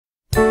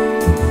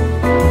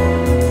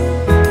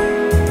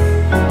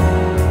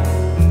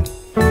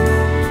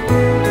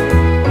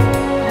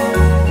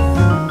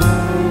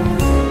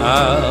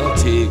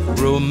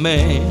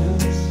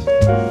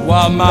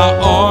my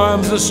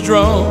arms are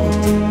strong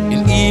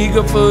and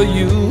eager for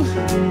you.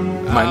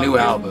 My new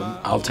album,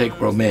 I'll Take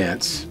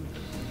Romance,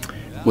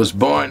 was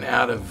born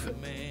out of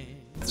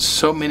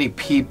so many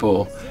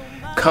people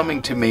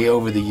coming to me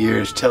over the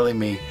years telling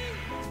me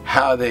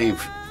how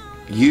they've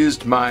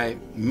used my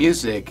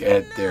music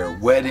at their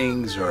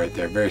weddings or at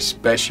their very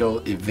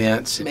special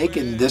events.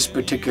 Making this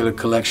particular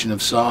collection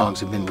of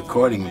songs, I've been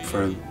recording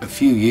for a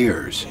few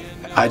years.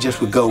 I just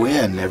would go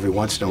in every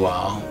once in a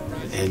while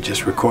and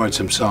just record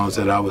some songs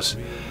that I was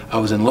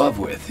in love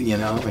with, you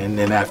know, and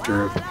then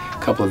after a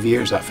couple of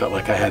years I felt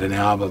like I had an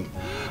album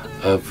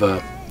of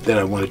that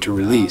I wanted to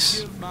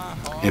release.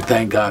 And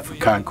thank God for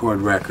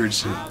Concord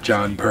Records and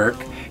John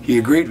Burke. He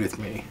agreed with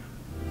me.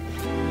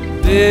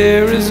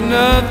 There is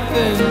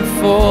nothing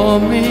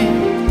for me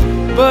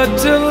but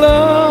to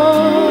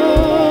love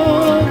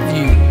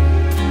you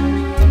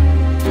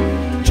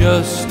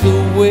just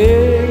the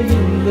way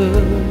you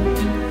look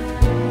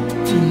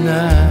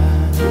tonight.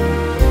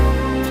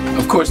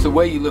 Of course, The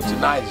Way You Look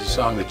Tonight is a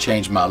song that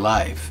changed my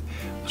life.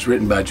 It was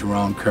written by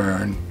Jerome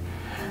Kern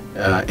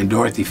and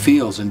Dorothy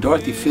Fields. And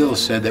Dorothy Fields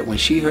said that when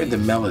she heard the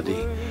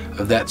melody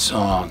of that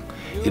song,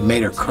 it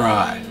made her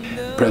cry.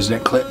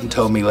 President Clinton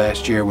told me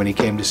last year when he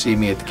came to see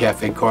me at the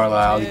Café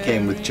Carlyle, he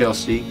came with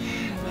Chelsea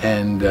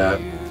and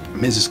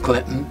Mrs.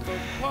 Clinton,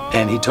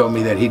 and he told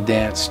me that he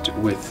danced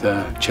with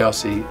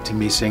Chelsea to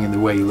me singing The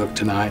Way You Look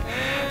Tonight.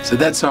 So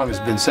that song has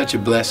been such a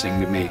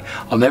blessing to me.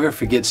 I'll never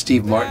forget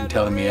Steve Martin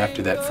telling me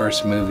after that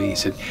first movie, he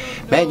said,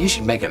 "Man, you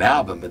should make an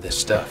album of this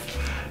stuff."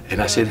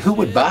 And I said, "Who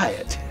would buy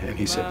it?" And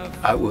he said,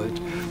 "I would."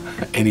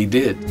 And he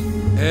did.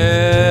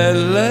 At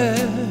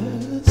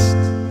last,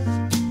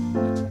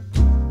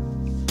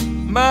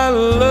 my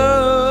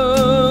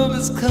love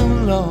has come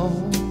along.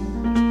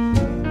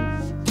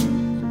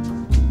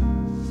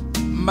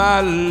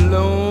 My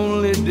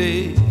lonely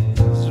days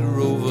are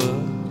over,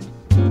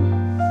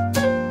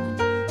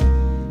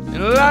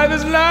 and life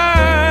is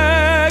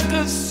like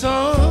a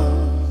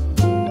song.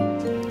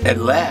 At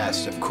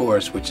Last, of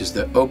course, which is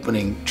the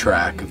opening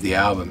track of the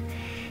album,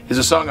 is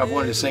a song I've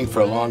wanted to sing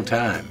for a long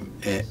time.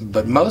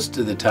 But most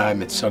of the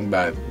time it's sung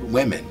by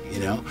women, you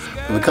know.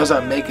 But because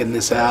I'm making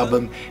this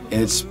album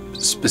and it's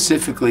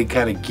specifically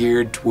kind of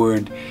geared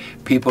toward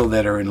people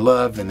that are in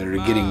love and that are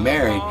getting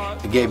married,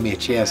 it gave me a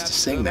chance to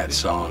sing that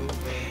song.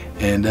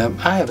 And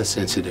I have a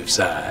sensitive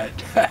side.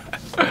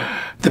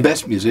 The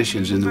best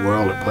musicians in the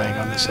world are playing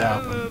on this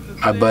album.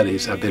 My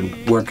buddies I've been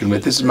working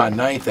with. This is my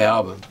 9th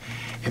album,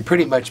 and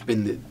pretty much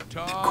been the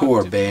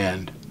core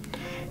band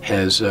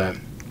has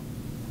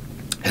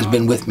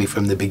been with me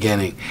from the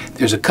beginning.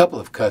 There's a couple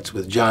of cuts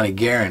with Johnny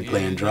Guerin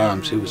playing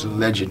drums, who was a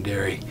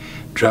legendary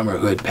drummer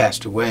who had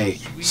passed away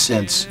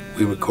since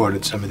we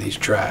recorded some of these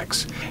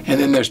tracks. And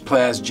then there's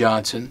Plas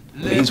Johnson.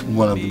 He's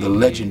one of the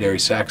legendary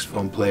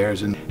saxophone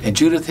players. And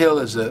Judith Hill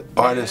is an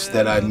artist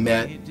that I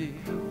met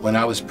when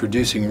I was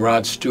producing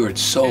Rod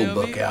Stewart's Soul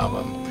Book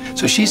album.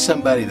 So she's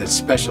somebody that's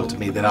special to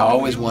me that I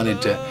always wanted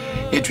to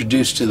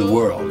introduce to the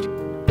world.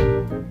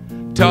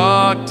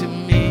 Talk to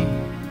me,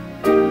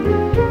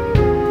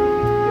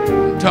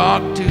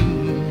 talk to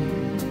me,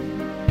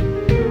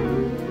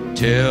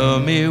 tell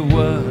me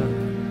what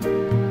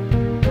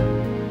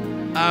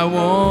I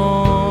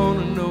want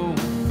to know.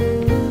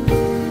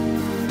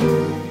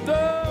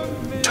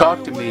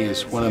 Talk to Me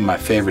is one of my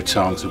favorite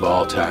songs of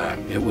all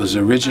time. It was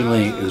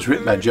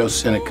written by Joe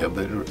Seneca,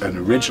 but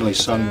originally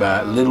sung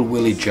by Little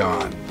Willie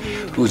John,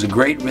 who was a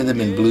great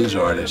rhythm and blues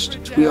artist.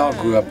 We all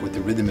grew up with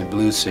the rhythm and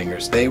blues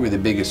singers. They were the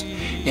biggest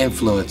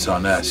influence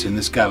on us, and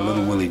this guy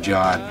Little Willie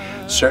John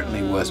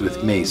certainly was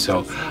with me.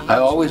 So I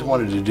always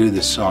wanted to do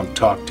this song,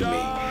 Talk to Me,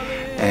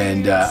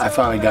 and I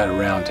finally got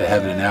around to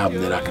having an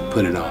album that I could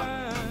put it on.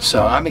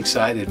 So I'm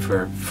excited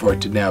for it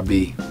to now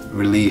be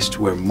released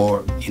where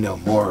more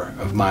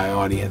of my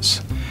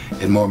audience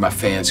and more of my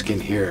fans can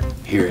hear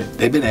it.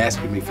 They've been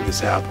asking me for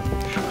this album.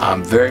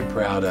 I'm very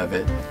proud of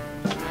it.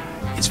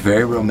 It's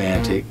very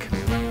romantic.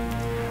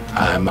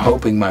 I'm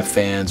hoping my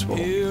fans will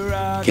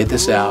get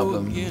this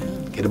album,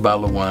 get a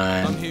bottle of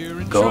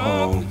wine, go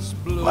home,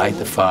 light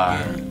the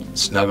fire,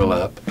 snuggle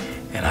up,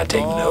 and I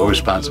take no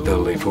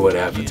responsibility for what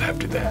happens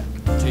after that.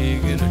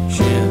 Taking a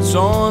chance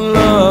on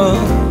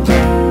love.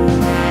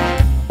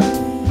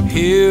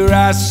 Here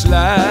I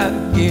slide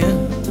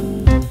again,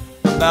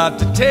 about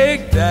to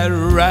take that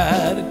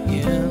ride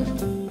again,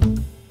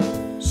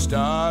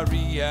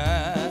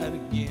 starry-eyed.